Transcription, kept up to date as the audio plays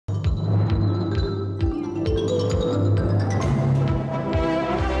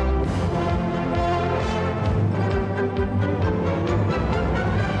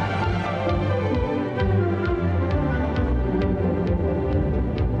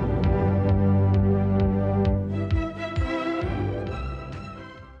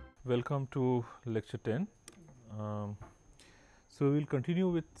welcome to lecture 10. So, we will continue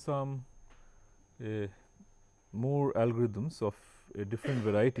with some more algorithms of a different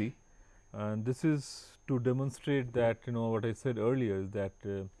variety, and this is to demonstrate that what I said earlier is that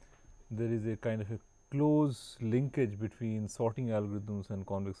there is a kind of a close linkage between sorting algorithms and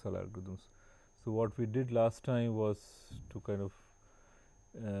convex hull algorithms. So, what we did last time was to kind of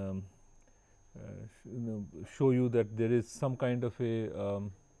show you that there is some kind of a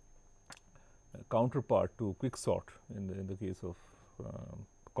counterpart to quicksort in the case of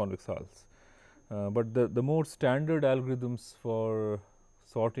convex hulls. But the more standard algorithms for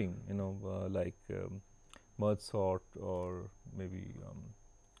sorting, like merge sort or maybe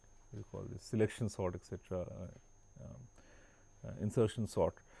we call this selection sort, etc., insertion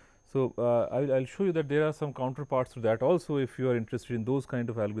sort. So, I will show you that there are some counterparts to that also. If you are interested in those kind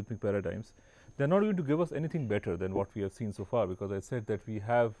of algorithmic paradigms, they are not going to give us anything better than what we have seen so far, because I said that we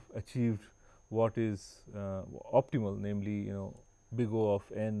have achieved what is optimal, namely big O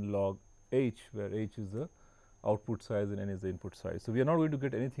of n log h, where h is the output size and n is the input size. So, we are not going to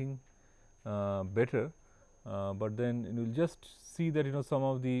get anything better, but then you will just see that some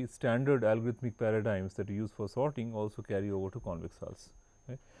of the standard algorithmic paradigms that we use for sorting also carry over to convex hulls.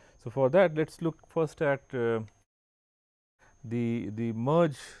 Right. So, for that let us look first at the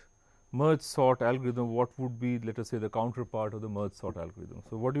merge sort algorithm. What would be, let us say, the counterpart of the merge sort algorithm.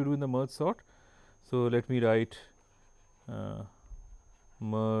 So, what do you do in the merge sort? So, let me write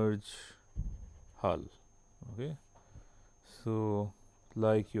merge hull. Okay. So,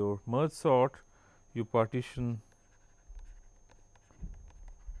 like your merge sort, you partition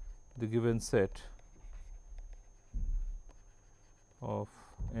the given set of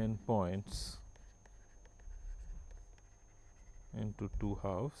n points into two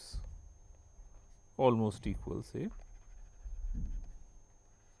halves almost equal, say.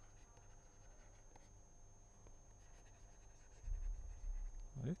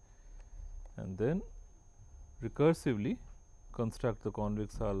 Right. And then recursively construct the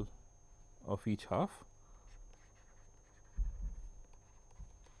convex hull of each half.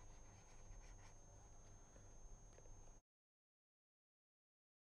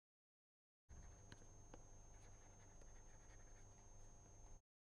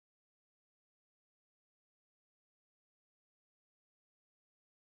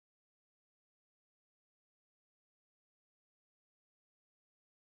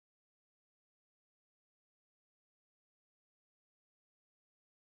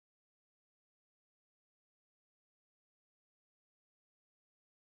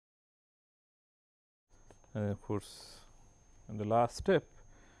 And of course, in the last step,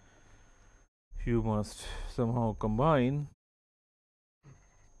 you must somehow combine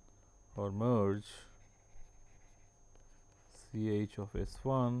or merge CH of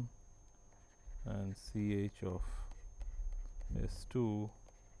S1 and CH of S2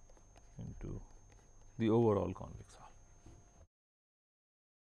 into the overall convex hull.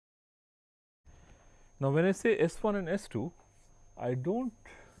 Now, when I say S1 and S2,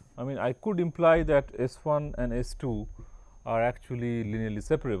 I could imply that S1 and S2 are actually linearly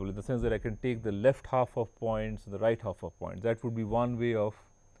separable, in the sense that I can take the left half of points and the right half of points. That would be one way of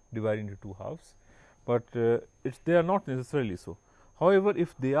dividing into two halves, but they are not necessarily so. However,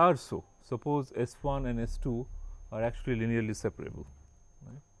 if they are so, suppose S1 and S2 are actually linearly separable.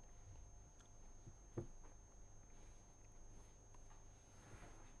 Right.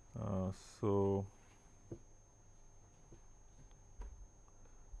 So,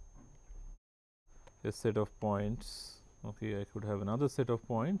 a set of points, okay, I could have another set of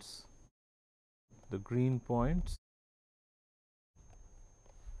points, the green points,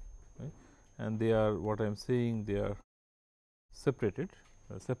 right, and they are, what I am saying, they are separated,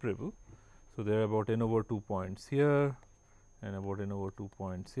 separable. So, there are about n over 2 points here and about n over 2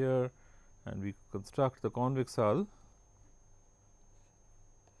 points here, and we construct the convex hull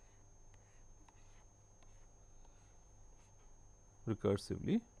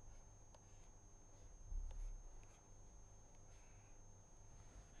recursively.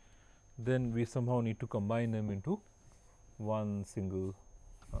 Then we somehow need to combine them into one single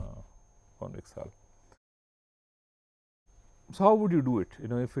convex hull. So, how would you do it?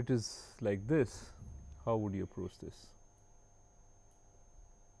 If it is like this, how would you approach this?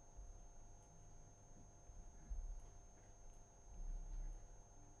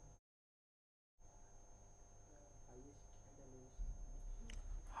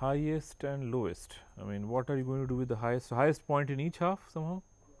 Highest and lowest. What are you going to do with the highest point in each half somehow?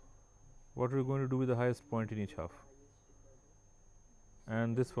 What are you going to do with the highest point in each half?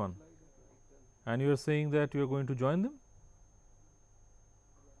 And this one. And you are saying that you are going to join them?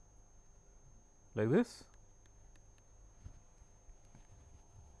 like this,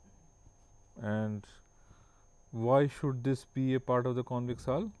 and why should this be a part of the convex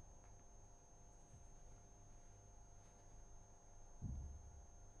hull?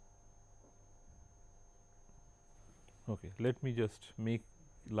 Okay, let me just make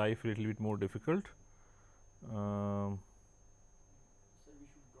life a little bit more difficult. So we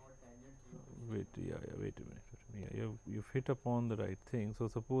should draw a tangent wait, wait a minute. Yeah, you've hit upon the right thing. So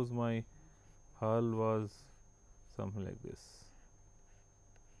suppose my hull was something like this.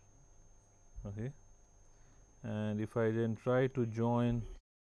 Okay, and if I then try to join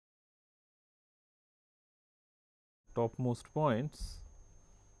topmost points,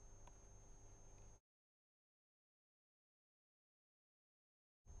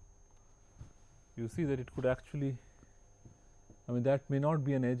 you see that it could actually, I mean, that may not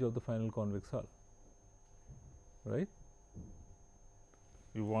be an edge of the final convex hull, right?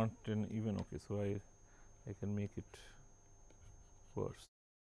 You want an even, okay, so I can make it worse.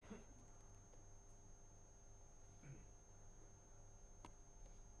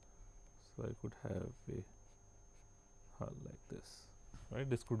 So I could have a hull like this, right?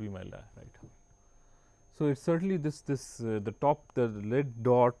 This could be my right hull. So it's certainly the top, the red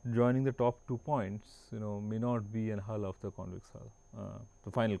dot joining the top 2 points, may not be an hull of the convex hull,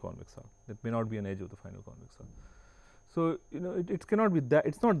 the final convex hull. That may not be an edge of the final convex hull. So it cannot be that.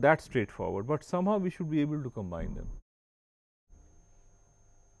 It's not that straightforward, but somehow we should be able to combine them.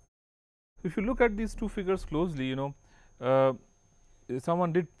 If you look at these two figures closely,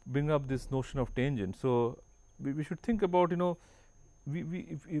 someone did bring up this notion of tangent. So we should think about,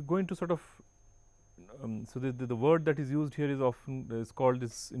 if you're going to sort of so the word that is used here is often is called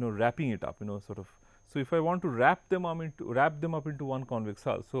this, wrapping it up, sort of. So if I want to wrap them up into one convex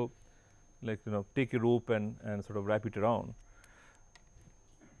hull, so like take a rope and sort of wrap it around,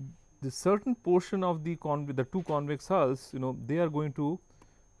 the certain portion of the two convex hulls, they are going to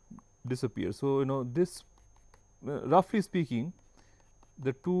disappear. So this roughly speaking,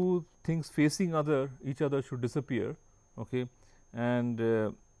 the two things facing each other should disappear, okay,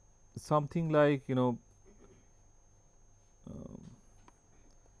 and something like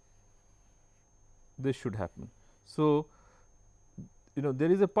this should happen. So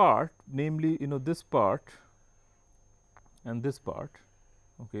there is a part, namely this part and this part,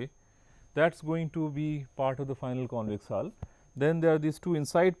 okay, that's going to be part of the final convex hull. Then there are these two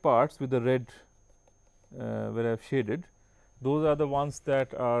inside parts with the red where I have shaded. Those are the ones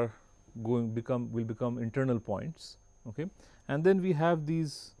that are will become internal points, okay, and then we have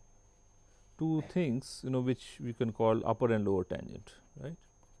these two things, which we can call upper and lower tangent, right.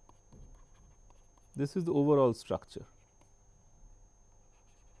 This is the overall structure.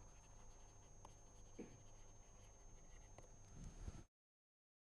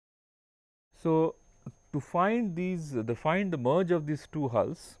 So to find the merge of these two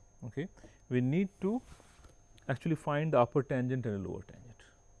hulls, okay, we need to actually find the upper tangent and the lower tangent.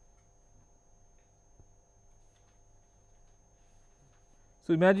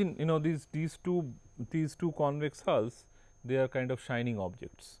 So imagine these two convex hulls, they are kind of shining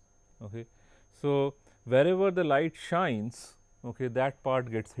objects, okay. So wherever the light shines, okay, that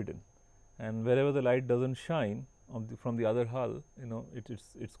part gets hidden, and wherever the light doesn't shine from the other hull,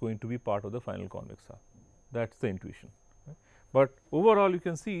 it's going to be part of the final convex hull. That's the intuition, right? But overall you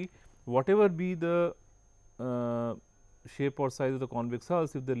can see whatever be the shape or size of the convex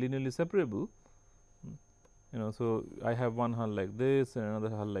hulls, if they are linearly separable, so I have one hull like this and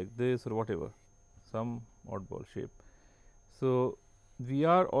another hull like this, or whatever, some oddball shape. So we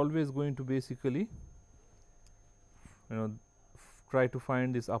are always going to basically try to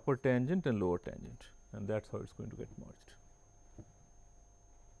find this upper tangent and lower tangent, and that's how it's going to get merged.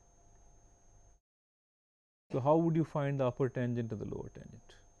 So how would you find the upper tangent and the lower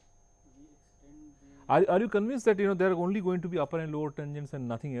tangent? Are you convinced that there are only going to be upper and lower tangents and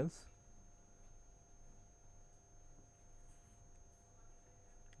nothing else?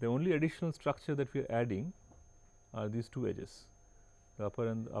 The only additional structure that we are adding are these two edges, the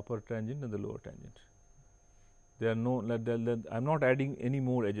upper tangent and the lower tangent. There are no, I am not adding any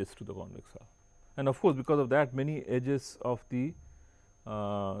more edges to the convex hull, and of course because of that, many edges of the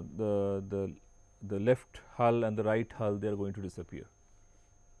left hull and the right hull, they are going to disappear.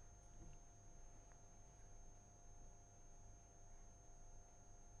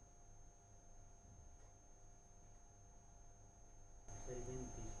 So even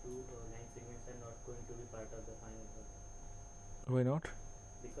these two line segments are not going to be part of the final hull. Why not?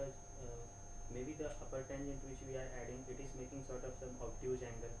 Because maybe the upper tangent which we are adding, it is making sort of some obtuse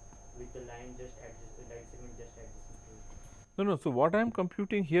angle with the line segment just adjacent to it. No. So, what I am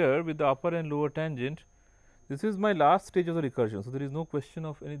computing here with the upper and lower tangent, this is my last stage of the recursion. So, there is no question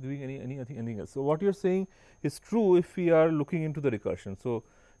of doing anything else. So, what you are saying is true if we are looking into the recursion. So,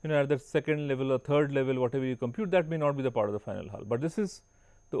 at the second level or third level, whatever you compute, that may not be the part of the final hull, but this is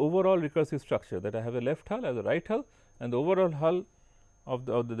the overall recursive structure, that I have a left hull, I have a right hull, and the overall hull of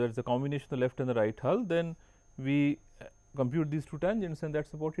there is a combination of the left and the right hull. Then we compute these two tangents, and that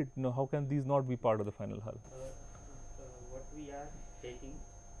is about it. How can these not be part of the final hull? What we are taking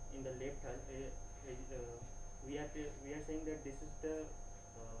in the left hull, we are saying that this is the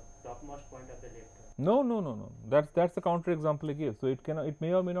topmost point of the left hull. No. That's the counter example I gave. So, it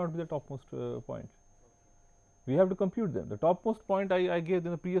may or may not be the topmost point. We have to compute them. The topmost point I gave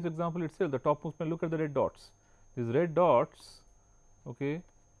in the previous example itself. The topmost point. Look at the red dots. These red dots, okay,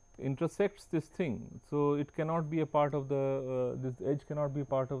 intersects this thing. So, it cannot be a part of the this edge cannot be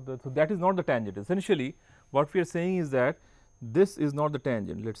part of the. So, that is not the tangent. Essentially, what we are saying is that this is not the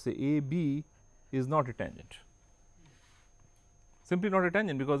tangent. Let us say AB is not a tangent. Simply not a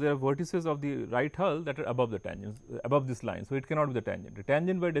tangent, because there are vertices of the right hull that are above the tangents, above this line. So, it cannot be the tangent. The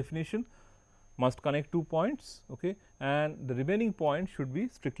tangent by definition must connect 2 points, okay, and the remaining point should be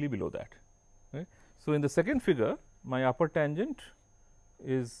strictly below that. Okay. So, in the second figure, my upper tangent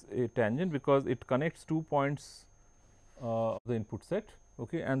is a tangent because it connects 2 points of the input set,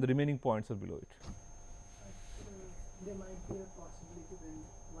 okay, and the remaining points are below it. There might be a possibility when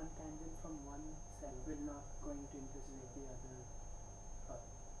one tangent from one cell will not going to intersect the other.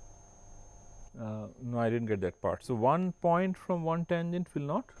 No, I did not get that part. So, one point from one tangent will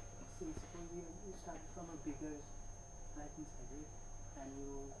not? So, suppose you start from a bigger right hand side, and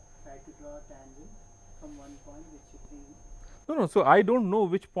you try to draw a tangent from one point which you think. No. So, I do not know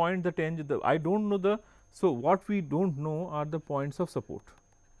which point the tangent, I do not know the. So, what we do not know are the points of support.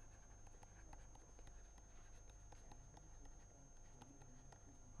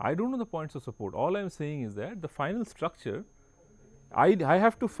 I do not know the points of support. All I am saying is that the final structure, I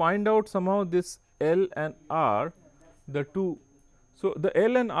have to find out somehow this L and R, the two. So, the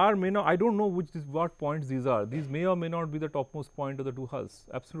L and R may not, I do not know what points these are. These may or may not be the topmost point of the two hulls,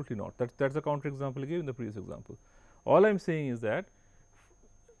 absolutely not. That is the counter example I gave in the previous example. All I am saying is that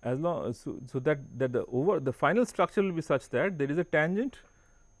as long so that the final structure will be such that there is a tangent,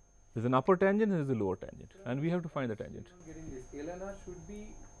 there is an upper tangent and there is a lower tangent, and we have to find the tangent. Getting this, L and R should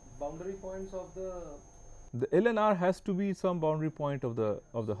be boundary points of the. The L and R has to be some boundary point of the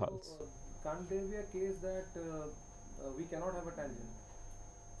hulls. Can't there be a case that we cannot have a tangent?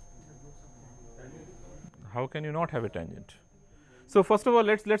 How can you not have a tangent? So, first of all,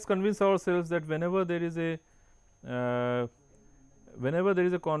 let's convince ourselves that whenever there is a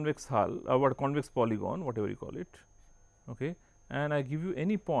convex hull or convex polygon, whatever you call it, okay, and I give you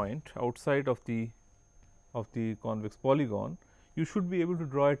any point outside of the convex polygon, you should be able to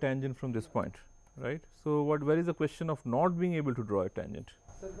draw a tangent from this point, right. So, where is the question of not being able to draw a tangent?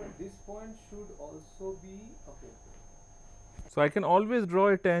 Sir, but this point should also be okay. So, I can always draw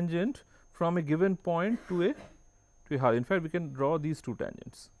a tangent from a given point to a hull. In fact, we can draw these two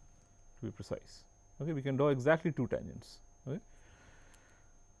tangents, to be precise. Okay, we can draw exactly two tangents. Okay.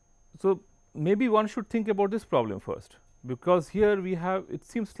 So, maybe one should think about this problem first, because here we have, it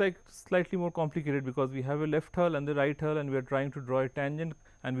seems like slightly more complicated, because we have a left hull and the right hull, and we are trying to draw a tangent,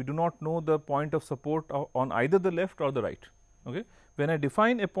 and we do not know the point of support on either the left or the right. Okay. When I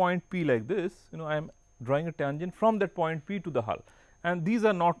define a point P like this, I am drawing a tangent from that point P to the hull, and these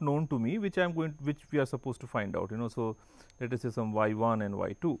are not known to me, which we are supposed to find out. So, let us say some y1 and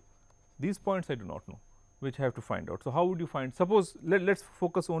y2. These points I do not know, which I have to find out. So, how would you find? Suppose let us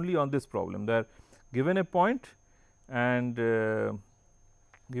focus only on this problem, that given a point and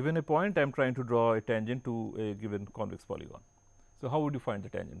given a point, I am trying to draw a tangent to a given convex polygon. So, how would you find the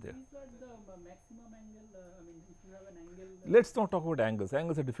tangent there? Is that the maximum angle? I mean, if you have an angle. Let us not talk about angles.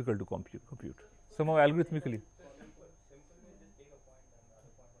 Angles are difficult to compute. Somehow algorithmically.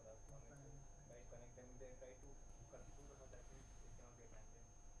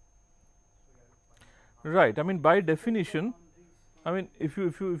 Right. I mean, by definition, I mean, if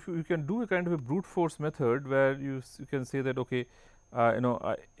you can do a kind of a brute force method where you can say that, okay,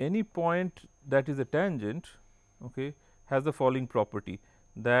 any point that is a tangent, okay, has the following property,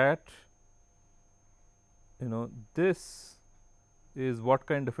 that this is what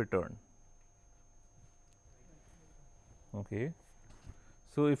kind of a turn. Okay.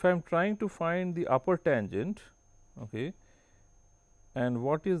 So, if I am trying to find the upper tangent, okay, and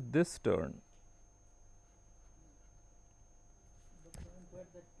what is this turn?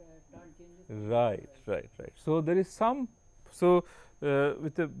 Right. So, there is some. So,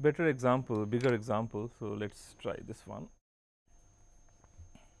 with a better example, bigger example. So, let us try this one.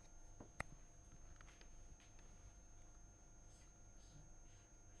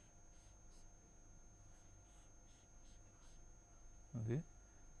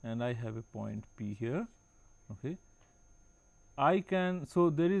 and I have a point P here. Okay. I can, so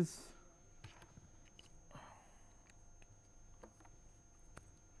there is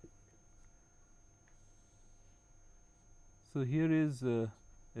so here is a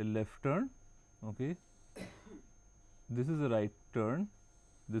left turn. Okay. This is a right turn,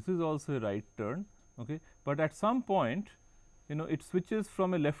 this is also a right turn. Okay. But at some point, it switches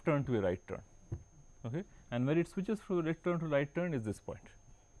from a left turn to a right turn. Okay. And where it switches from a left turn to right turn is this point.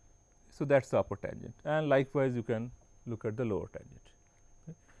 So, that is the upper tangent, and likewise you can look at the lower tangent.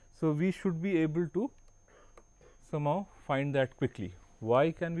 Okay. So, we should be able to somehow find that quickly.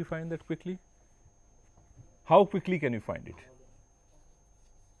 Why can we find that quickly? How quickly can you find it?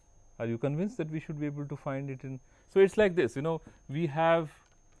 Are you convinced that we should be able to find it in? So, it is like this, we have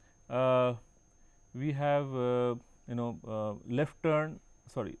left turn,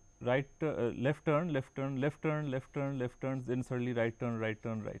 sorry, right left turn, left turn, left turn, left turn, left turn, then suddenly right turn, right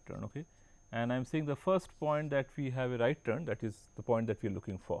turn, right turn. Okay. And I am saying the first point that we have a right turn, that is the point that we are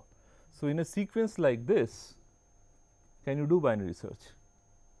looking for. So, in a sequence like this, can you do binary search?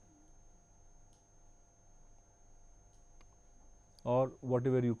 Or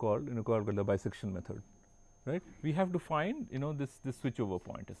whatever you call, call the bisection method, right? We have to find, this switchover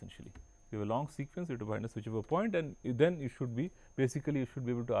point essentially. We have a long sequence, you have to find a switchover point, and then you should be basically you should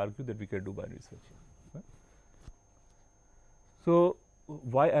be able to argue that we can do binary search. Right? So,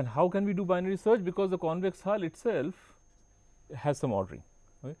 why and how can we do binary search? Because the convex hull itself has some ordering.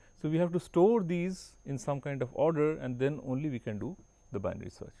 Right? So, we have to store these in some kind of order, and then only we can do the binary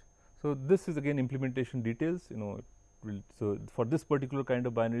search. So, this is again implementation details. So, for this particular kind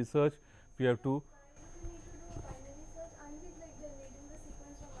of binary search, we have to.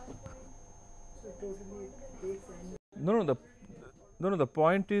 No, the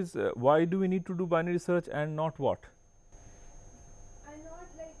point is why do we need to do binary search and not what? And not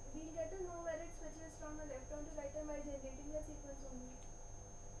like we get to know where it switches from the left turn to right turn by generating the sequence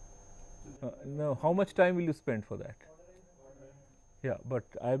only. No, how much time will you spend for that? Yeah, but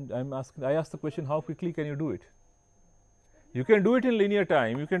I'm asking. I asked the question: how quickly can you do it? You can do it in linear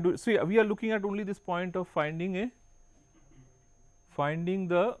time. You can do. See, we are looking at only this point of finding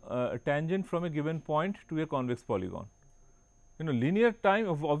the tangent from a given point to a convex polygon. Linear time,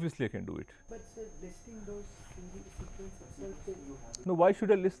 obviously I can do it. But sir, listing those sequences itself, no, why should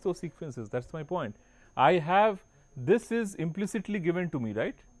I list those sequences? That's my point. I have, this is implicitly given to me,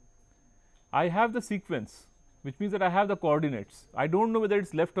 right? I have the sequence, which means that I have the coordinates. I don't know whether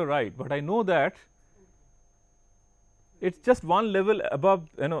it's left or right, but I know that it's just one level above,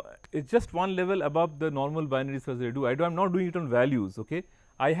 it's just one level above the normal binary search I do. I'm not doing it on values. Okay,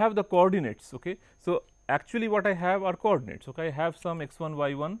 I have the coordinates. Okay, so actually what I have are coordinates. Okay, I have some x1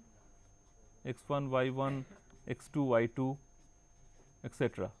 y1, x1 y1, x2 y2,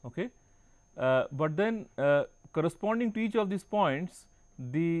 etc. Okay, but then corresponding to each of these points,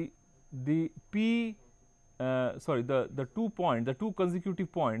 the p sorry the 2 point, the 2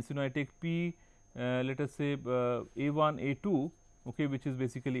 consecutive points. I take p. Let us say A1, A2, okay, which is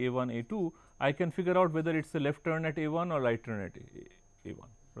basically A1, A2. I can figure out whether it's a left turn at A1 or right turn at A1,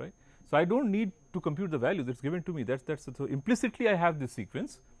 right. So, I don't need to compute the value that is given to me. That's so implicitly I have this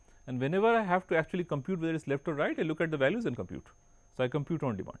sequence, and whenever I have to actually compute whether it's left or right, I look at the values and compute. So, I compute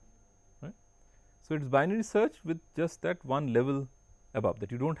on demand, right. So, it is binary search with just that one level above, that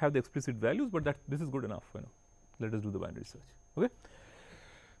you don't have the explicit values, but that this is good enough. Let us do the binary search. Okay.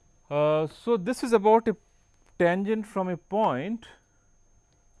 So, this is about a tangent from a point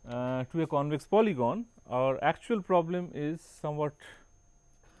to a convex polygon. Our actual problem is somewhat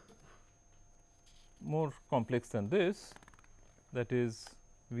more complex than this. That is,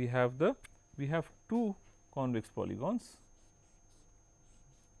 we have 2 convex polygons,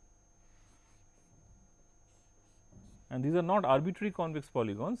 and these are not arbitrary convex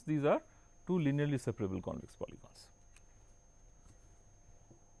polygons. These are 2 linearly separable convex polygons.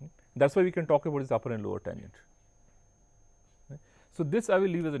 That is why we can talk about this upper and lower tangent. Right. So, this I will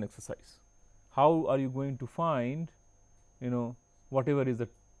leave as an exercise. How are you going to find, whatever is the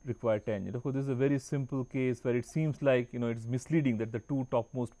required tangent? Of course, this is a very simple case where it seems like it is misleading that the 2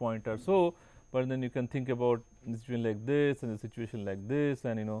 topmost point are so, but then you can think about a situation like this and a situation like this,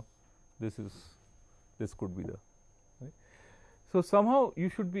 and this could be the. Right. So, somehow you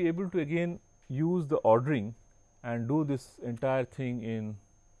should be able to again use the ordering and do this entire thing in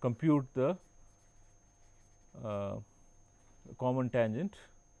compute the common tangent,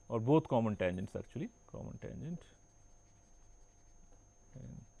 or both common tangents actually, common tangent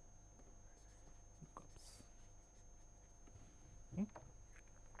and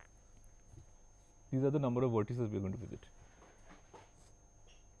these are the number of vertices we are going to visit.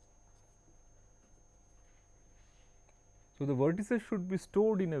 So, the vertices should be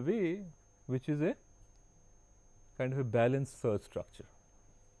stored in a way which is a kind of a balanced search structure,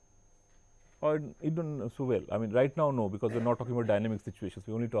 or even so well. I mean, right now no, because we are not talking about dynamic situations,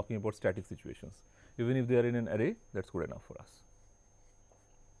 we are only talking about static situations. Even if they are in an array, that is good enough for us.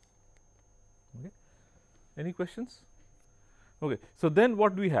 Okay. Any questions? Okay. So, then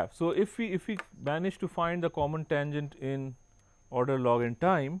what do we have? So, if we manage to find the common tangent in order log n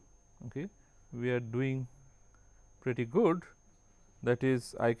time, okay, we are doing pretty good. That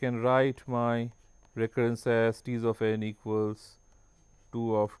is, I can write my recurrence as t's of n equals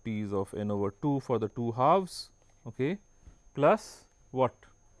 2 of t's of n over 2 for the 2 halves, okay, plus what?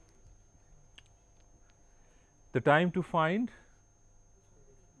 The time to find,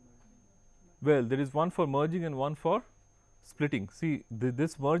 well, there is one for merging and one for splitting. See,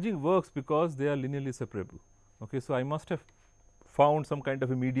 this merging works because they are linearly separable. Okay, so I must have found some kind of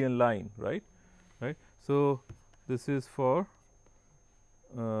a median line, right? Right. So, this is for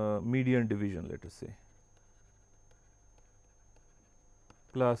median division, let us say,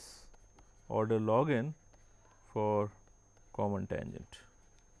 plus order log n for common tangent.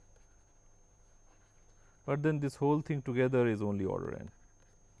 But then this whole thing together is only order n.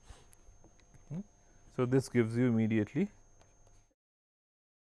 So, this gives you immediately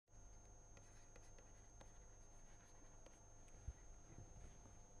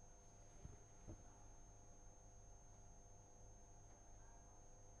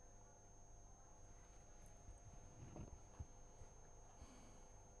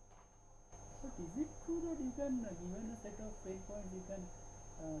But is it true that you can, given a set of breakpoints, you can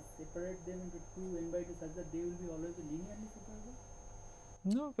separate them into 2 n by 2 such that they will be always linearly separable?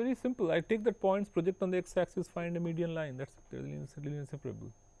 no, very simple. I take that points, project on the x axis, find a median line, that is linearly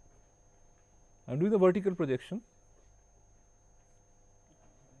separable. I am doing the vertical projection.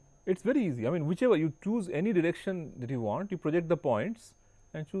 It is very easy. I mean, whichever you choose any direction that you want, you project the points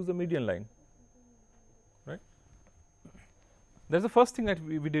and choose the median line, right. That is the first thing that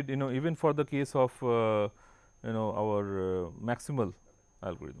we did, even for the case of our maximal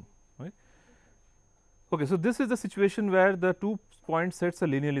algorithm, right. Okay, so this is the situation where the 2 point sets are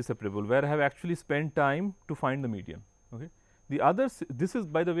linearly separable, where I have actually spent time to find the median. Okay. The others, this is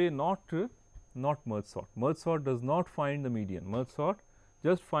by the way not merge sort. Merge sort does not find the median. Merge sort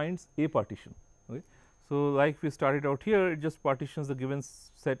just finds a partition. Okay. So, like we started out here, it just partitions the given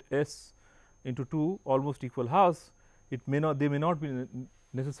set S into 2 almost equal halves. It may not, they may not be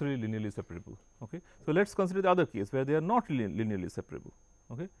necessarily linearly separable. Okay. So, let us consider the other case where they are not linearly separable.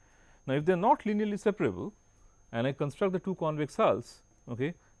 Okay. Now, if they are not linearly separable and I construct the 2 convex hulls,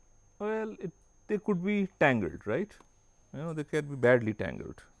 okay, well, they could be tangled, right. They can be badly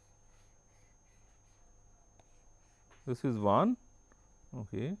tangled. This is one,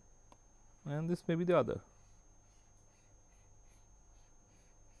 okay, and this may be the other.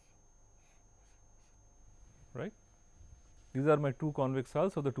 Right. These are my 2 convex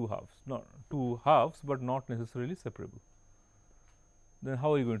hulls of the 2 halves, not 2 halves, but not necessarily separable. Then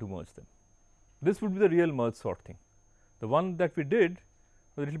how are you going to merge them? This would be the real merge sort thing. The one that we did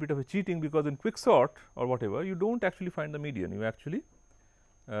was a little bit of a cheating, because in quick sort or whatever, you do not actually find the median. You actually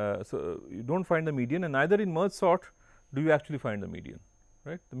so you do not find the median, and neither in merge sort do you actually find the median,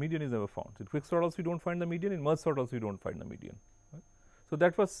 right. The median is never found. In quick sort also you do not find the median, in merge sort also you do not find the median, right. So,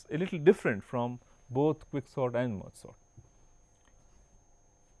 that was a little different from both quick sort and merge sort.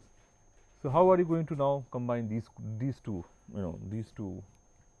 So, how are you going to now combine these two, these two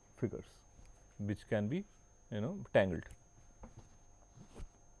figures, which can be tangled? Still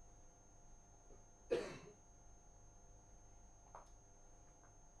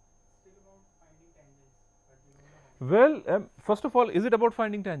about finding tangents, but we don't know how many. Well, first of all, is it about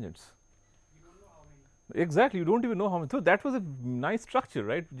finding tangents? We don't know how many. Exactly, you do not even know how many. So, that was a nice structure,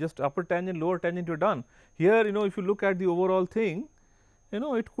 right. Just upper tangent, lower tangent, you are done. Here, if you look at the overall thing,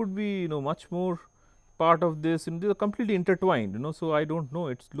 it could be much more part of this, they are completely intertwined, So, I do not know,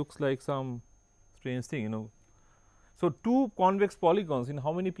 it looks like some strange thing, So, 2 convex polygons, in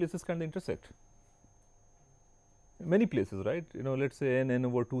how many places can they intersect? Many places, right. Let us say n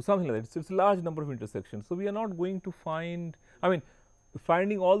over 2, something like that. It is a large number of intersections. So, we are not going to find, I mean,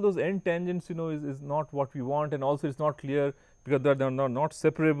 finding all those n tangents, is not what we want, and also it is not clear, because they are not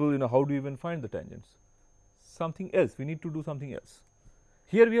separable, how do you even find the tangents? Something else, we need to do something else.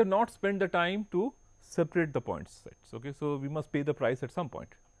 Here we have not spent the time to separate the point sets. Okay. So, we must pay the price at some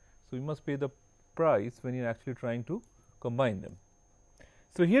point. So, we must pay the price when you are actually trying to combine them.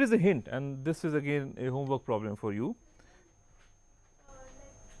 So, here is a hint, and this is again a homework problem for you.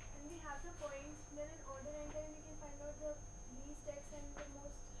 Like when we have the points, then in order n time we can find out the least x and the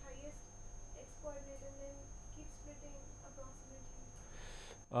most highest x coordinate, and then keep splitting up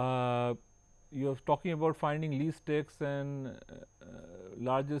you're talking about finding least x and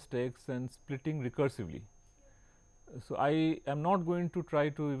largest x and splitting recursively. So, I am not going to try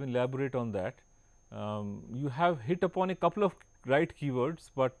to even elaborate on that. You have hit upon a couple of right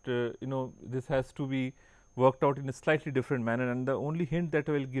keywords, but this has to be worked out in a slightly different manner, and the only hint that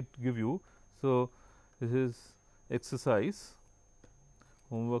I will give you. So, this is exercise,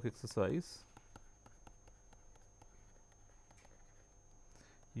 homework exercise.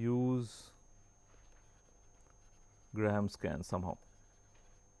 Use Graham scan somehow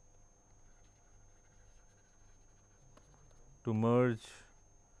to merge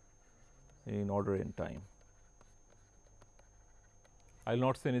in order in time. I will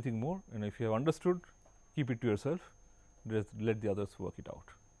not say anything more, and if you have understood, keep it to yourself, just let the others work it out.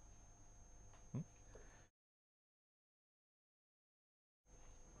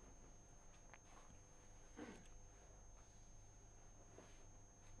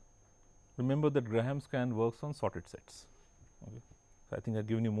 Remember that Graham scan works on sorted sets. Okay. So, I think I have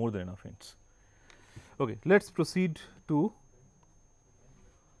given you more than enough hints. Okay, let us proceed to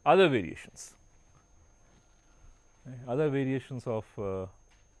other variations. Other variations of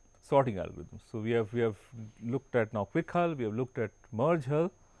sorting algorithms. So, we have looked at now quick hull, we have looked at merge hull.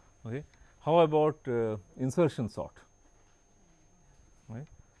 Okay. How about insertion sort? Right.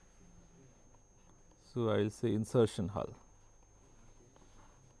 So, I will say insertion hull.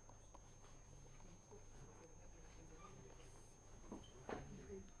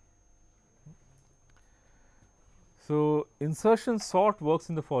 So, insertion sort works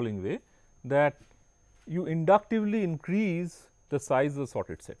in the following way, that you inductively increase the size of the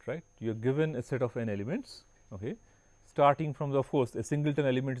sorted set, right. You are given a set of n elements, okay, starting from the, of course, a singleton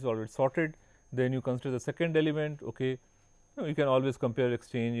element is already sorted, then you consider the second element, okay. You can always compare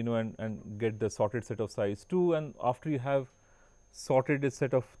exchange, and get the sorted set of size 2, and after you have sorted a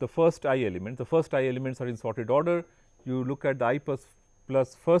set of the first I element, the first I elements are in sorted order, you look at the I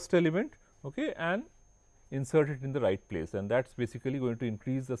plus first element, okay, and insert it in the right place, and that is basically going to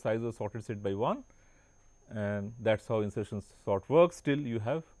increase the size of the sorted set by 1, and that is how insertion sort works till you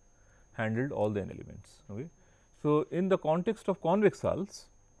have handled all the n elements. Okay. So, in the context of convex hulls,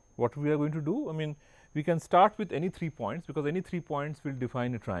 what we are going to do, I mean, we can start with any 3 points, because any 3 points will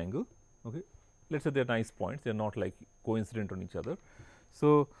define a triangle. Okay. Let us say they are nice points, they are not like coincident on each other.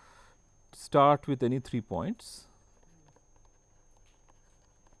 So, start with any 3 points.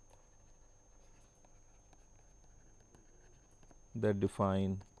 That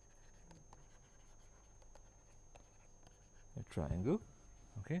define a triangle,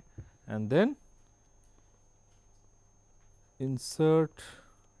 okay, and then insert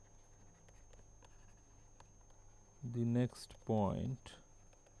the next point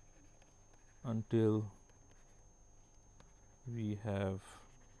until we have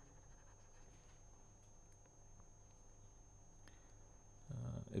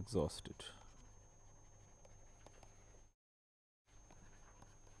exhausted.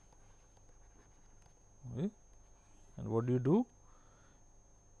 Okay. And what do you do?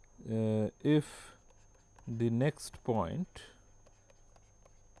 If the next point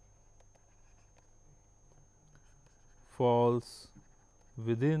falls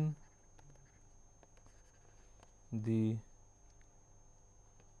within the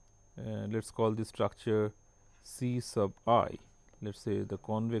let us call the structure C sub I, let us say the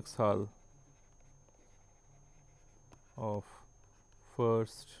convex hull of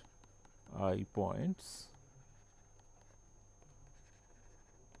first I points,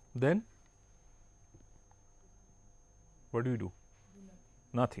 then what do you do?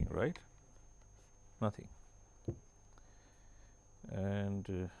 Nothing, right? Nothing. And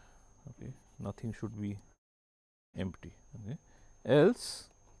okay, nothing should be empty. Okay. Else,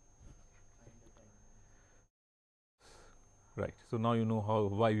 right. So, now you know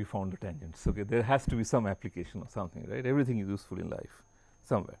why we found the tangents. Okay. There has to be some application of something, right? Everything is useful in life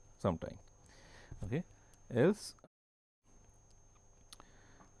somewhere, sometime. Okay. Else,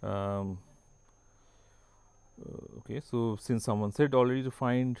 okay. So, since someone said already to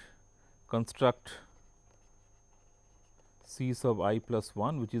find, construct C sub I plus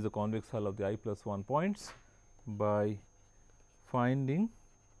 1, which is the convex hull of the I plus 1 points, by finding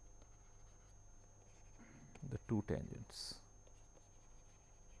the 2 tangents.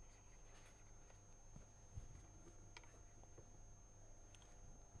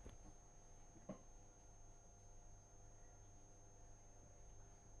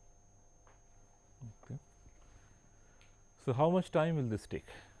 Okay. So, how much time will this take?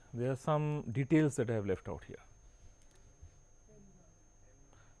 There are some details that I have left out here.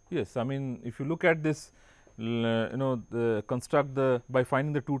 Yes, I mean, if you look at this, construct the by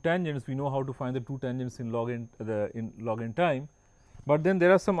finding the two tangents, we know how to find the two tangents in log n time. But then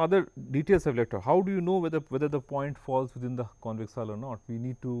there are some other details of vector. How do you know whether the point falls within the convex hull or not? We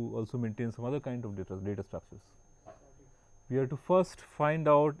need to also maintain some other kind of data structures. We have to first find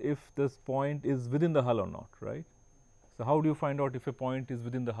out if this point is within the hull or not, right? So how do you find out if a point is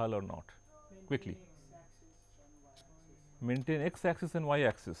within the hull or not? Quickly. Maintain x-axis and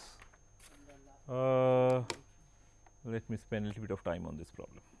y-axis. Let me spend a little bit of time on this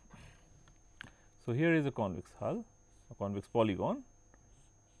problem. So here is a convex hull, a convex polygon.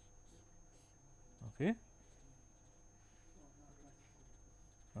 Okay.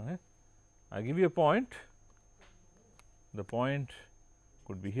 Okay. I give you a point. The point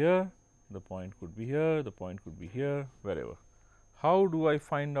could be here, the point could be here, the point could be here, wherever. How do I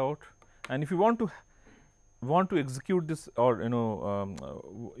find out? And if you want to execute this, or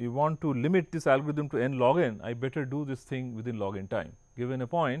you want to limit this algorithm to n log n, I better do this thing within log n time. Given a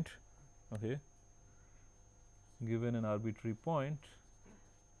point, okay, given an arbitrary point,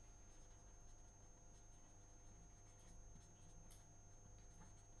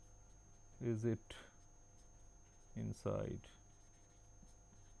 is it inside,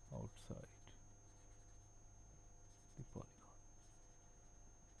 outside the polygon?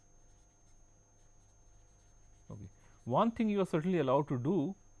 Okay. One thing you are certainly allowed to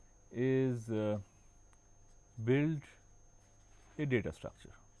do is build a data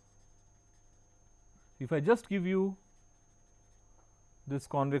structure. If I just give you this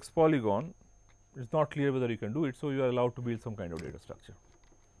convex polygon, it is not clear whether you can do it. So, you are allowed to build some kind of data structure.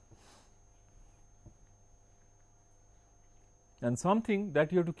 And something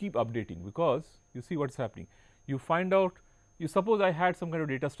that you have to keep updating, because you see what is happening. You find out, you suppose I had some kind of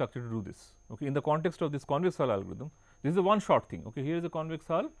data structure to do this. Okay. In the context of this convex hull algorithm, this is a one shot thing. Okay. Here is a convex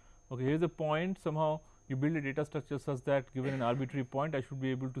hull, okay, here is a point, somehow you build a data structure such that given an arbitrary point, I should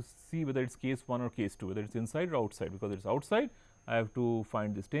be able to see whether it is case 1 or case 2, whether it is inside or outside. Because it is outside, I have to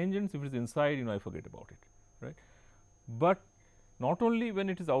find these tangents. If it is inside, I forget about it, right. But not only when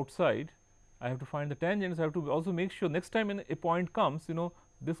it is outside, I have to find the tangents, I have to also make sure next time when a point comes,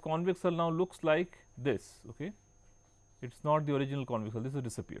 this convex hull now looks like this, okay. It is not the original convex hull, this has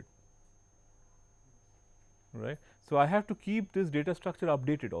disappeared, right. So, I have to keep this data structure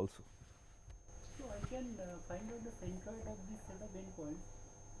updated also. So, I can find out the centroid of this set of endpoints.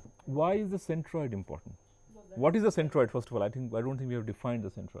 Why is the centroid important? What is the centroid? First of all, I don't think we have defined the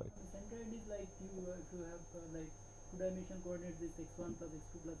centroid. The centroid is like you have like two-dimensional coordinates, this x1 plus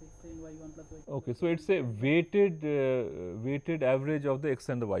x2 plus xn, y1 plus y2. Okay, so it's a weighted average of the x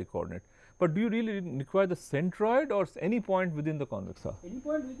and the y coordinate. But do you really require the centroid or any point within the convex hull? Any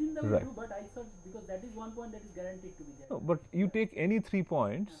point within the Right. do, but I thought because that is one point that is guaranteed to be there. No, but you take any 3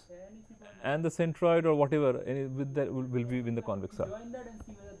 points Any 3 points. and the centroid or whatever with that will be within the convex hull. Join that and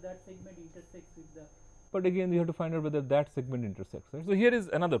see whether that segment intersects with the. But again, you have to find out whether that segment intersects. Right? So here is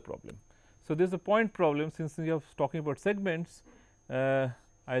another problem. So there is a point problem. Since we are talking about segments, I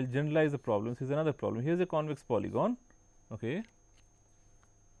will generalize the problems. Here is another problem. Here is a convex polygon. Okay.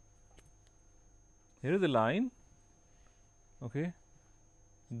 Here is a line. Okay.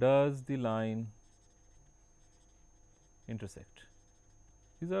 Does the line intersect?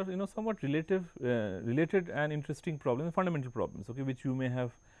 These are somewhat related and interesting problems, fundamental problems, okay, which you may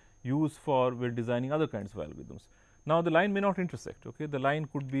have used for when designing other kinds of algorithms. Now, the line may not intersect. Okay. The line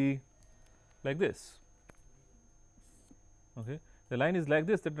could be like this. Okay. The line is like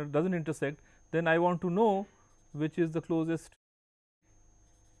this, that does not intersect. Then I want to know which is the closest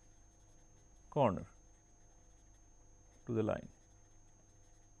corner to the line.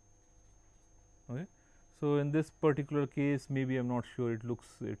 Okay. So, in this particular case, maybe I am not sure, it looks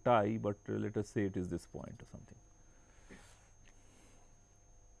a tie, but let us say it is this point or something.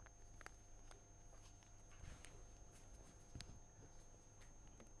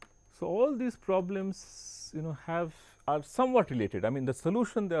 So, all these problems are somewhat related. I mean, the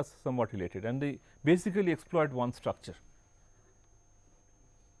solution, they are somewhat related, and they basically exploit one structure.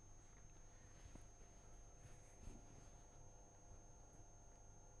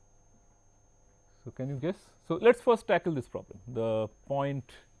 So, can you guess? So, let us first tackle this problem, the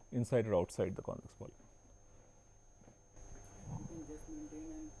point inside or outside the convex polygon. You can just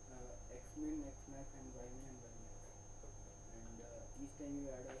maintain an x min, x max, and y min and y max, and each time you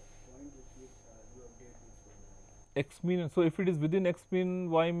add a point, you update this. X min, so if it is within x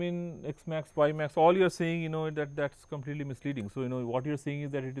min, y min, x max, y max, all you are saying that is completely misleading. So, what you are saying is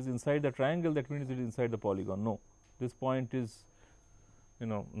that it is inside the triangle, that means it is inside the polygon. No, this point is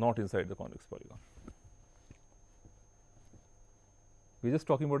not inside the convex polygon. We are just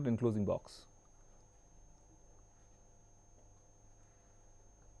talking about the enclosing box.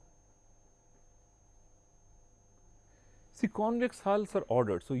 See, convex hulls are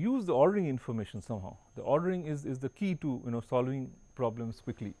ordered, so use the ordering information somehow. The ordering is the key to solving problems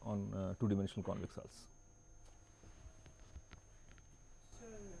quickly on two-dimensional convex hulls. So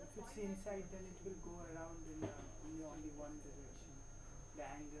if it's inside, then it will go around in only one direction. The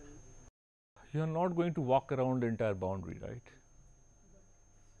angle. You are not going to walk around the entire boundary, right?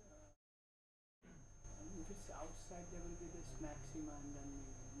 If it's outside, there will be this maxima, and then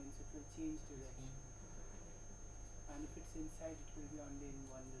means it will change direction. And if it's inside, it will be only in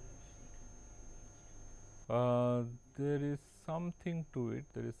one direction. There is something to it.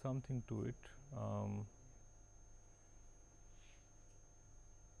 There is something to it.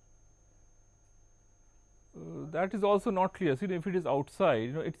 That is also not clear. See, if it is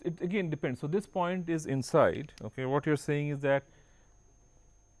outside, it again depends. So this point is inside. Okay, what you're saying is that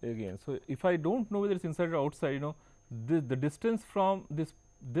again. So if I don't know whether it's inside or outside, the distance from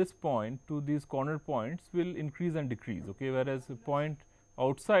this point to these corner points will increase and decrease. Okay, whereas a point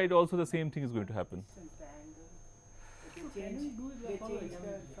outside also the same thing is going to happen. The angle. So can we do it They like change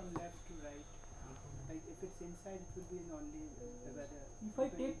always? from left to right. Like if it's inside, it will be in only the weather. If I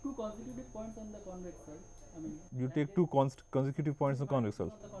take two consecutive points on the convex hull, I mean, You take two consecutive points on convex hull.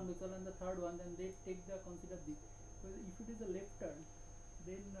 on the convex hull and the third one, then they consider this. Well, if it is a left turn,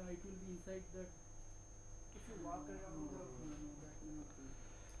 then it will be inside that. If you walk around the That will not be.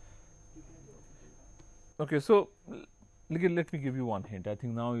 Okay, so let me give you one hint. I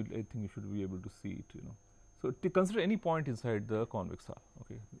think now I think you should be able to see it. So to consider any point inside the convex hull.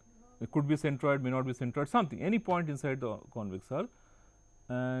 Okay, it could be centroid, may not be centroid, something. Any point inside the convex hull,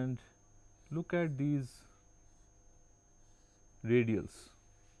 and look at these radials.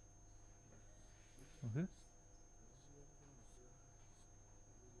 Okay.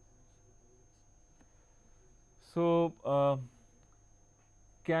 So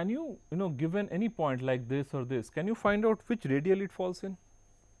can you given any point like this or this, can you find out which radial it falls in?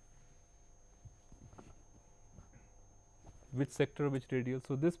 Which sector, which radial?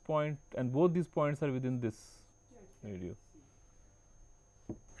 So this point and both these points are within this radial.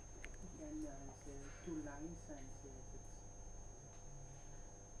 You can say two lines and say if it's.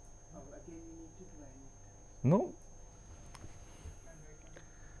 Oh, again you need to do any. No.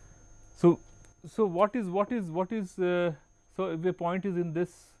 So what is so if a point is in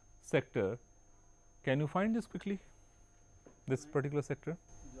this sector, can you find this quickly? This particular sector.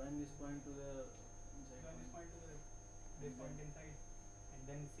 Join this point to the Join this point to this point inside, and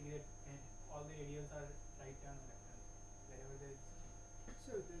then see that all the radials are right turn or left turn, wherever there is.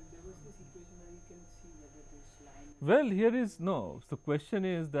 So there was this equation where you can see whether this line. Well, here is no. So question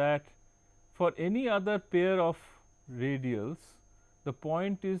is that for any other pair of radials, the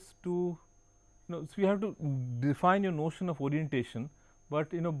point is to so you have to define your notion of orientation, but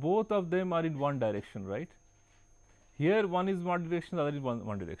both of them are in one direction, right? Here one is one direction, the other is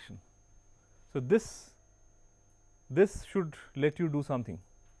one direction. So this should let you do something.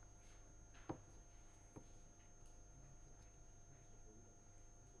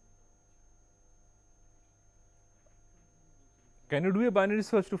 Can you do a binary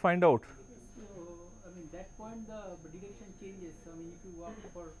search to find out? So, I mean, that point the direction changes. I mean, if you walk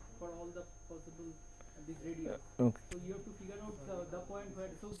for all the possible this radius, Okay. so you have to figure out the point where.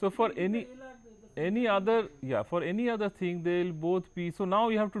 So for if the any LR the any other for any other thing they will both be. So now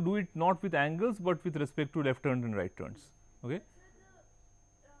you have to do it not with angles but with respect to left turns and right turns. Okay.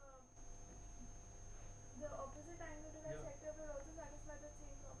 The opposite angle to that sector will also satisfy the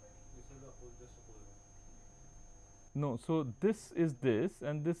same property. No. So this is this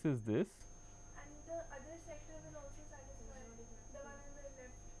and this is this. And the other sector will also satisfy the one on the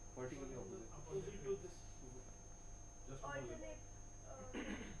left. Vertically opposite. Opposite to this. Alternate.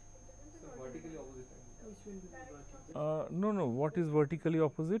 So vertically opposite angle. Which will be Direction. No. What is vertically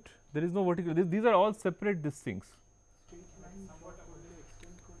opposite? There is no vertical. These are all separate these things. straight line. Somewhat opposite.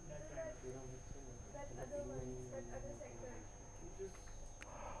 Extend code. That other one, that other sector.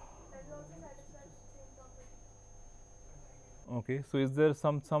 That will also satisfy the same property. Okay. So is there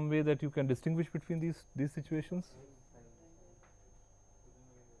some way that you can distinguish between these situations?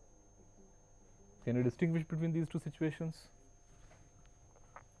 Can you distinguish between these two situations?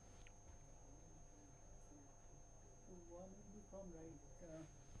 So one will be from right.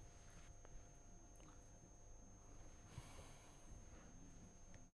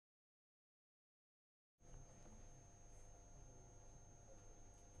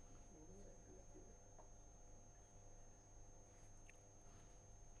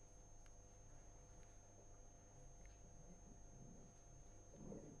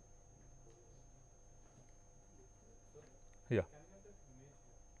 Yeah.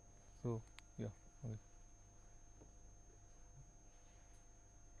 So yeah. Okay.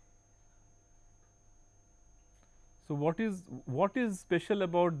 So, what is special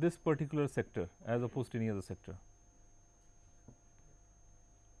about this particular sector as opposed to any other sector?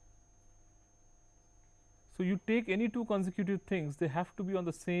 So, you take any two consecutive things, they have to be on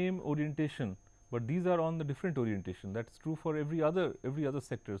the same orientation, but these are on the different orientation. That is true for every other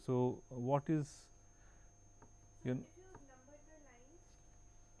sector. So, what is So if you number the lines,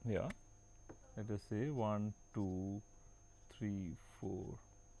 yeah? Let us say 1, 2, 3, 4,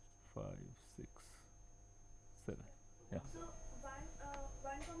 5, 6, 7. Yeah. so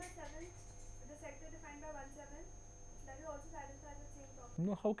 1,7, the sector defined by 1,7, that will also satisfy the same property.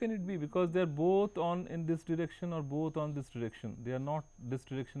 No, how can it be? Because they are both on in this direction or both on this direction. They are not this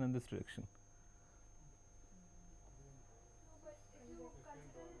direction and this direction. No, but if you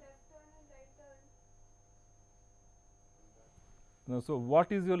consider the left turn and right turn, No, so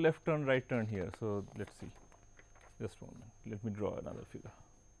what is your left turn, right turn here? So let's see. Just one moment. Let me draw another figure.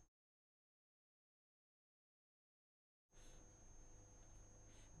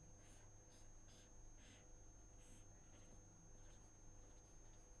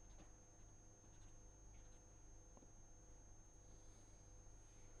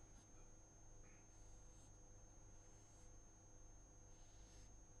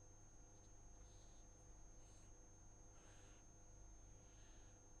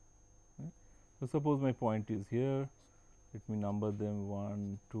 So suppose my point is here. Let me number them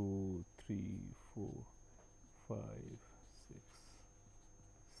 1, 2, 3, 4, 5, 6,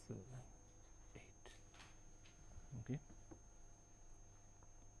 7, 8. Okay.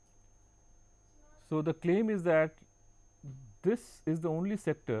 So the claim is that this is the only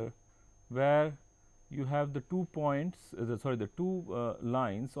sector where you have the 2 points, the 2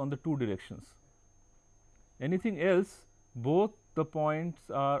 lines on the 2 directions. Anything else, both the points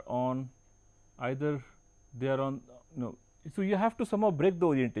are on either they are on no. So you have to somehow break the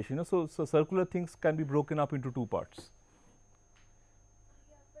orientation. So circular things can be broken up into 2 parts.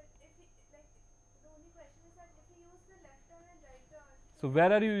 yeah, but if we, like, the only question is that if we use the left turn and right turn, So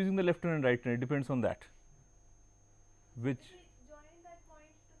where are you using the left turn and right turn? It depends on that. Which if we join that point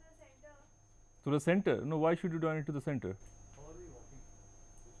to the center, to the center? No, why should you join it to the center? How are we walking?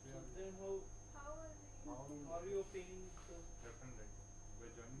 Which way are we? Then how are we? How are you obtaining the left and right? By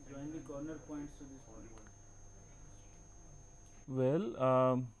joining Join the corner points to this How do point. you want? Well,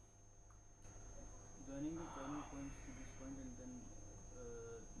 Joining the corner points to this point and then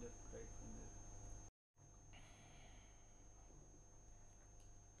left, right from there.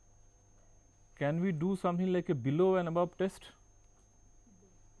 can we do something like a below and above test?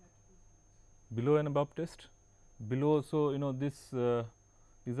 Below and above test. Below, so this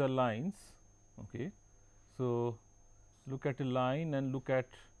these are lines. Okay, so look at a line and look at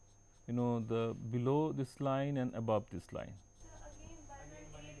the below this line and above this line. So again, 1 and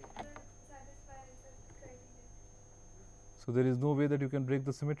 8 will satisfy the criteria. So there is no way that you can break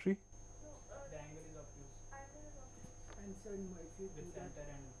the symmetry. No, the angle is obtuse angle is obtuse. And sir, if you do with that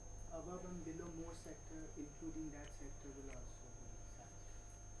center and above and below more sector, including that sector will also be satisfied.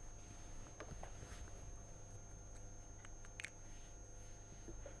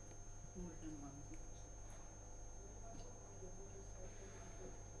 More than one.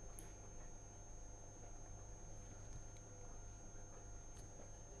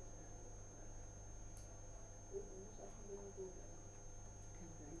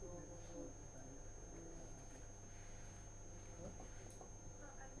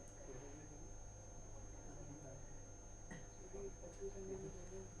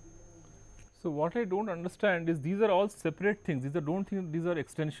 So what I don't understand is these are all separate things. These are don't think these are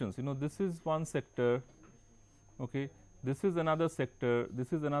extensions. This is one sector. Okay, this is another sector.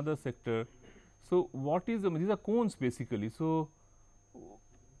 This is another sector. So what is these are cones basically. So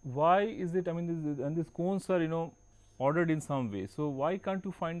why is it? I mean, and these cones are ordered in some way. So why can't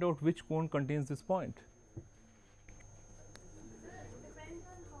you find out which cone contains this point? Depends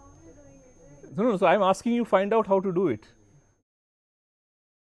on how we're doing it, right? No. So I'm asking you find out how to do it.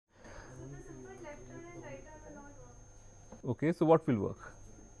 So the simple left turn and right turn will not work. Okay, so what will work?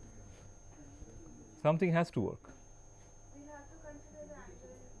 Something has to work. We have to consider the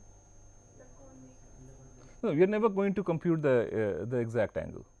angle the cone makes. No, we are never going to compute the exact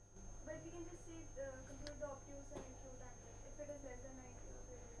angle. But we can just say compute the obtuse and acute angle if it is less than 90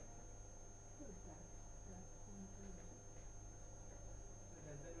 or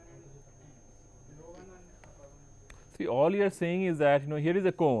greater than 90. below one and above one. See, all you are saying is that here is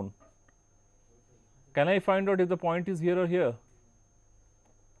a cone. Can I find out if the point is here or here?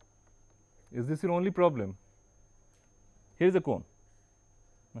 Is this your only problem? Here is a cone.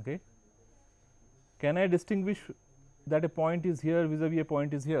 Okay. Can I distinguish that a point is here vis-a-vis a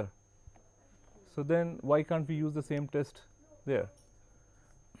point is here? So then why can't we use the same test there?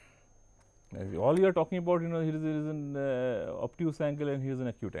 All you are talking about, here is an obtuse angle and here is an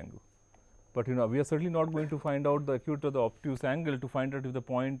acute angle. But we are certainly not going to find out the acute or the obtuse angle to find out if the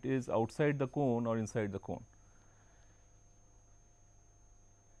point is outside the cone or inside the cone.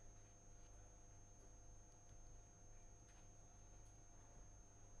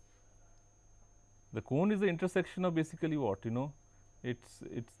 The cone is the intersection of basically what? It's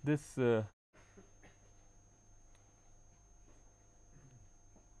this.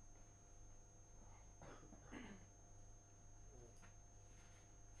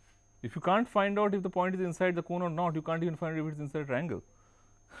 If you can't find out if the point is inside the cone or not, you can't even find out if it's inside a triangle,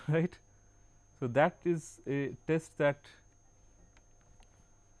 right? So that is a test that.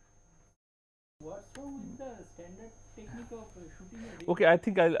 What's wrong with the standard technique of shooting a ray? Okay, I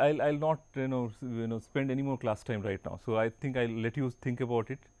think I'll not spend any more class time right now. So I think I'll let you think about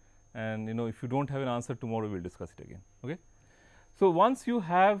it, and if you don't have an answer tomorrow, we'll discuss it again. Okay. So once you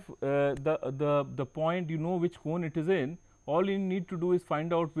have the point, which cone it is in. All you need to do is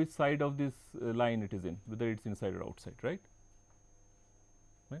find out which side of this line it is in, whether it's inside or outside, right?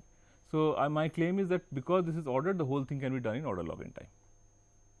 Right. So my claim is that because this is ordered, the whole thing can be done in order log n time.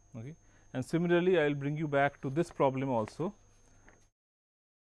 Okay. And similarly, I will bring you back to this problem also,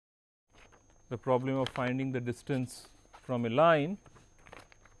 the problem of finding the distance from a line.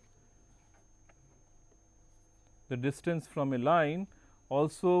 The distance from a line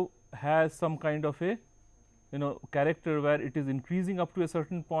also has some kind of a character where it is increasing up to a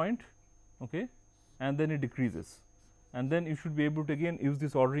certain point, okay, and then it decreases, and then you should be able to again use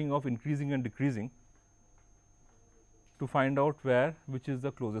this ordering of increasing and decreasing to find out which is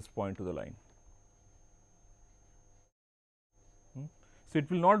the closest point to the line. So it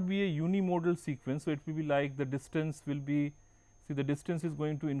will not be a unimodal sequence. So it will be like the distance will be, see, the distance is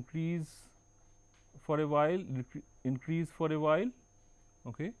going to increase for a while, increase for a while,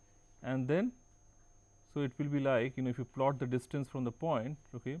 okay, and then. So it will be like, if you plot the distance from the point,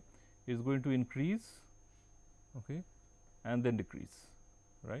 okay, is going to increase, okay, and then decrease,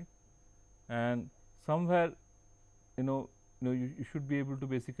 right? And somewhere, you should be able to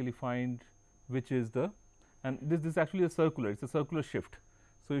basically find which is the, and this is actually a circular, it's a circular shift.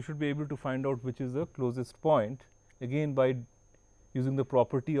 So you should be able to find out which is the closest point, again by using the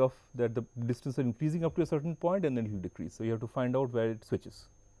property of that the distance is increasing up to a certain point and then it will decrease. So you have to find out where it switches.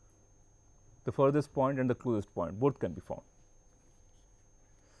 The furthest point and the closest point both can be found.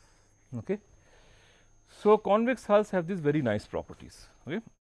 Okay. So convex hulls have these very nice properties. Okay.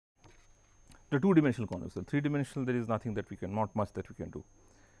 The 2-dimensional convex, the 3-dimensional there is nothing that we can, not much that we can do.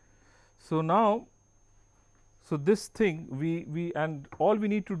 So now, so this thing we and all we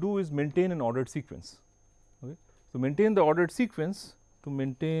need to do is maintain an ordered sequence. Okay. So maintain the ordered sequence. To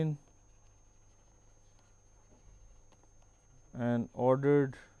maintain an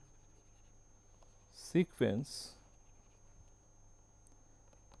ordered sequence,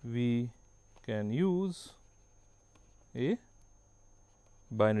 we can use a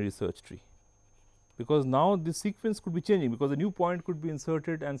binary search tree, because now this sequence could be changing, because a new point could be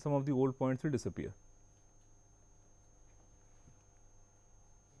inserted and some of the old points will disappear.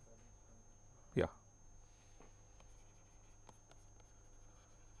 Yeah.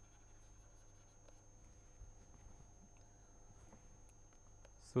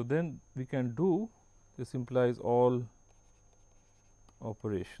 So then we can do, this implies all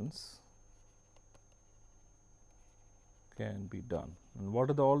operations can be done. And what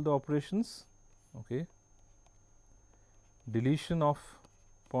are all the operations? Okay. Deletion of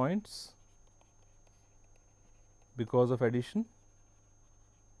points because of addition,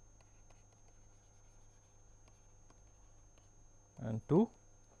 and to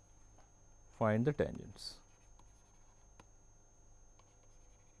find the tangents.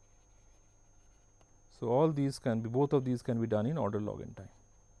 So all these can be, both of these can be done in order log n time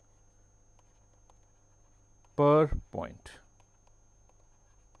per point.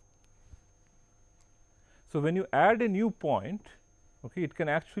 So when you add a new point, okay, it can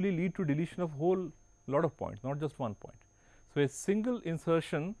actually lead to deletion of whole lot of points, not just one point. So a single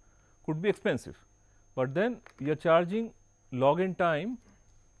insertion could be expensive, but then you are charging log n time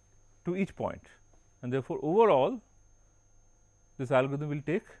to each point, and therefore overall this algorithm will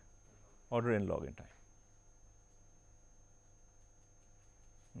take order n log n time.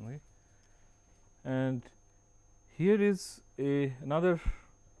 Okay. And here is another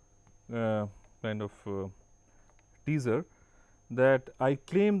kind of teaser, that I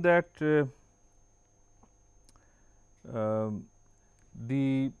claim that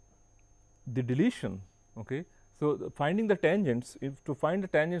the deletion, okay, So, finding the tangents, if to find the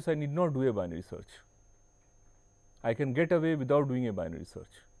tangents I need not do a binary search. I can get away without doing a binary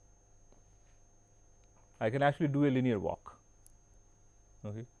search. I can actually do a linear walk.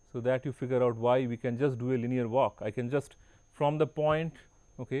 Okay. So, that you figure out why we can just do a linear walk. I can just from the point.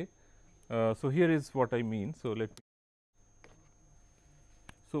 Okay. So, here is what I mean. So,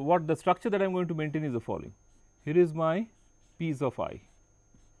 what the structure that I am going to maintain is the following. Here is my piece of I.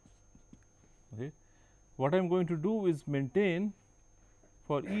 Okay. What I am going to do is maintain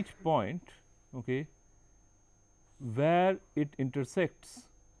for each point, okay, where it intersects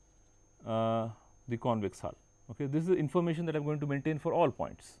the convex hull. Okay. This is the information that I am going to maintain for all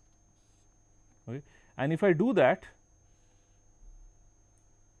points. Okay. And if I do that,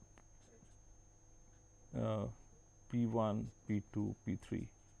 P1, P2, P3,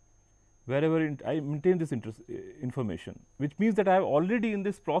 wherever I maintain this information, which means that I have already in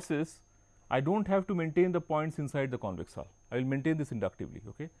this process, I do not have to maintain the points inside the convex hull. I will maintain this inductively.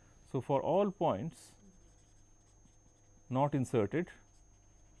 Okay. So, for all points not inserted,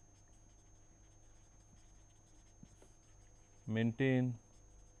 maintain,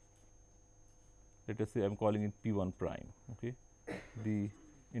 let us say I am calling it P1 prime, okay, the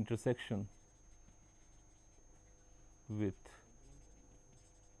intersection with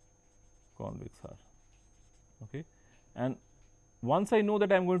convex hull. Okay. And once I know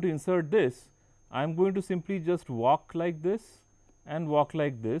that I am going to insert this, I am going to simply just walk like this and walk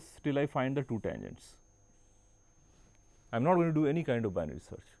like this till I find the two tangents. I am not going to do any kind of binary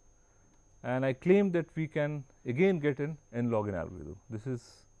search, and I claim that we can again get an n log n algorithm. This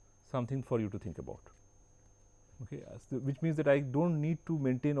is something for you to think about. Okay. Which means that I do not need to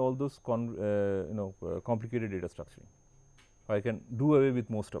maintain all those complicated data structuring. I can do away with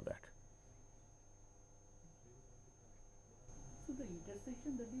most of that. So, the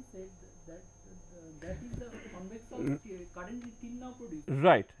intersection that you said that is the convex hull currently till now produced.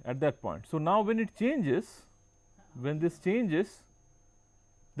 Right, at that point. So, now when it changes, when this changes,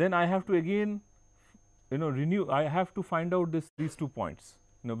 then I have to again renew, I have to find out these 2 points,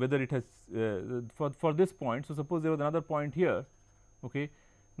 whether it has for this point. So, suppose there was another point here. Okay.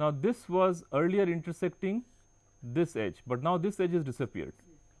 Now, this was earlier intersecting this edge, but now this edge has disappeared.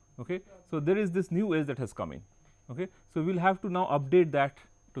 Okay. So, there is this new edge that has come in. Okay. So, we will have to now update that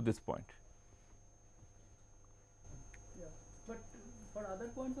to this point. Yeah, but for other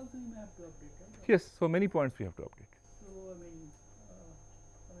points also you may have to update, right? Yes. So, many points we have to update. So, I mean,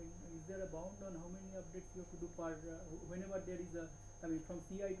 is there a bound on how many updates you have to do per whenever there is a, I mean, from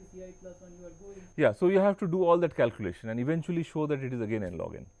Ci to Ci plus 1 you are going? Yeah. So, you have to do all that calculation and eventually show that it is again n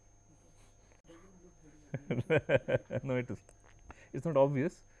log n. No, it is. It's not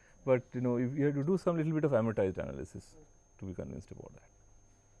obvious, but if you have to do some little bit of amortized analysis to be convinced about that.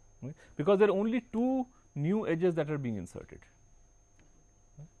 Okay. Because there are only 2 new edges that are being inserted.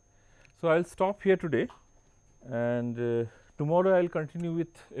 So, I will stop here today, and tomorrow I will continue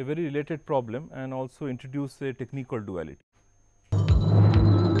with a very related problem and also introduce a technique called duality.